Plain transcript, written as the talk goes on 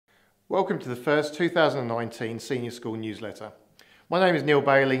Welcome to the first 2019 Senior School newsletter. My name is Neil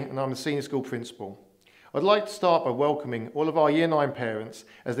Bailey and I'm the Senior School Principal. I'd like to start by welcoming all of our Year 9 parents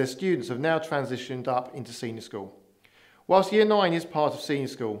as their students have now transitioned up into Senior School. Whilst Year 9 is part of Senior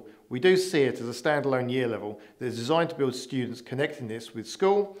School, we do see it as a standalone year level that is designed to build students' connectedness with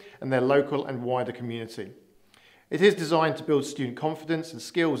school and their local and wider community. It is designed to build student confidence and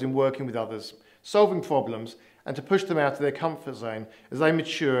skills in working with others, solving problems, and to push them out of their comfort zone as they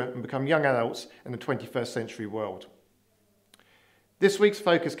mature and become young adults in the 21st century world. This week's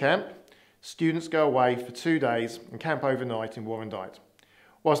Focus Camp, students go away for 2 days and camp overnight in Warrandyte.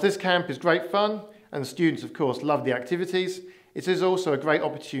 Whilst this camp is great fun, and the students of course love the activities, it is also a great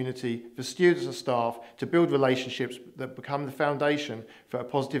opportunity for students and staff to build relationships that become the foundation for a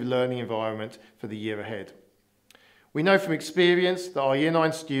positive learning environment for the year ahead. We know from experience that our Year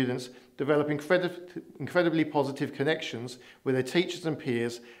 9 students develop incredibly positive connections with their teachers and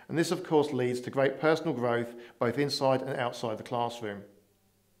peers, and this of course leads to great personal growth both inside and outside the classroom.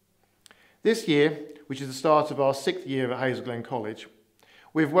 This year, which is the start of our 6th year at Hazel Glen College,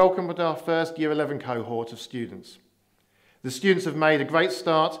 we've welcomed our first Year 11 cohort of students. The students have made a great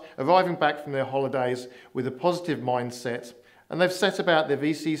start, arriving back from their holidays with a positive mindset, and they've set about their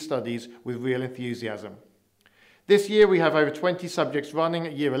VC studies with real enthusiasm. This year we have over 20 subjects running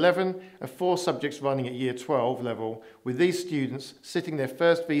at Year 11 and 4 subjects running at Year 12 level, with these students sitting their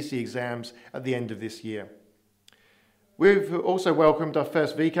first VC exams at the end of this year. We've also welcomed our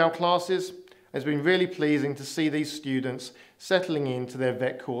first VCAL classes. It's been really pleasing to see these students settling into their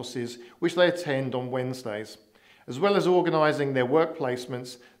VET courses, which they attend on Wednesdays, as well as organising their work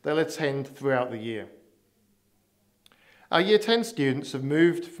placements they'll attend throughout the year. Our Year 10 students have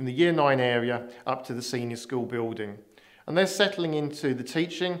moved from the Year 9 area up to the Senior School building, and they're settling into the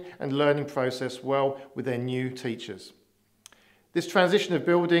teaching and learning process well with their new teachers. This transition of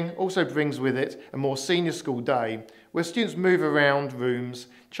building also brings with it a more Senior School day, where students move around rooms,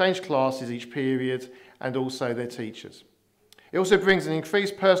 change classes each period, and also their teachers. It also brings an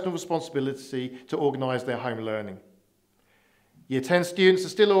increased personal responsibility to organise their home learning. Year 10 students are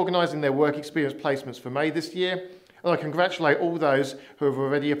still organising their work experience placements for May this year, and I congratulate all those who have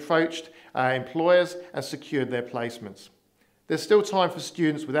already approached employers and secured their placements. There's still time for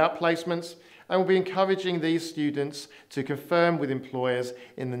students without placements, and we'll be encouraging these students to confirm with employers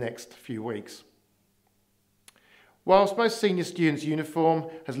in the next few weeks. Whilst most senior students' uniform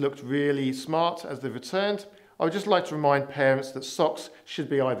has looked really smart as they've returned, I would just like to remind parents that socks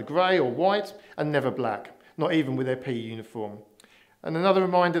should be either grey or white and never black, not even with their PE uniform. And another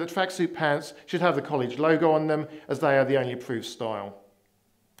reminder that tracksuit pants should have the college logo on them, as they are the only approved style.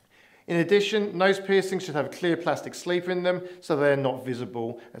 In addition, nose piercings should have a clear plastic sleeve in them so they are not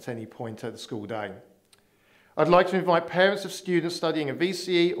visible at any point at the school day. I'd like to invite parents of students studying a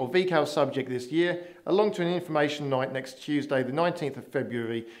VCE or VCAL subject this year along to an information night next Tuesday, the 19th of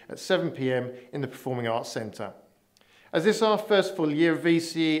February at 7 p.m. in the Performing Arts Centre. As this is our first full year of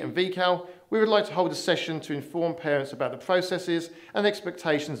VCE and VCAL, we would like to hold a session to inform parents about the processes and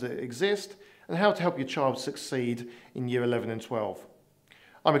expectations that exist and how to help your child succeed in Year 11 and 12.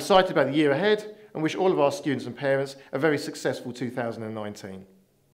 I'm excited about the year ahead and wish all of our students and parents a very successful 2019.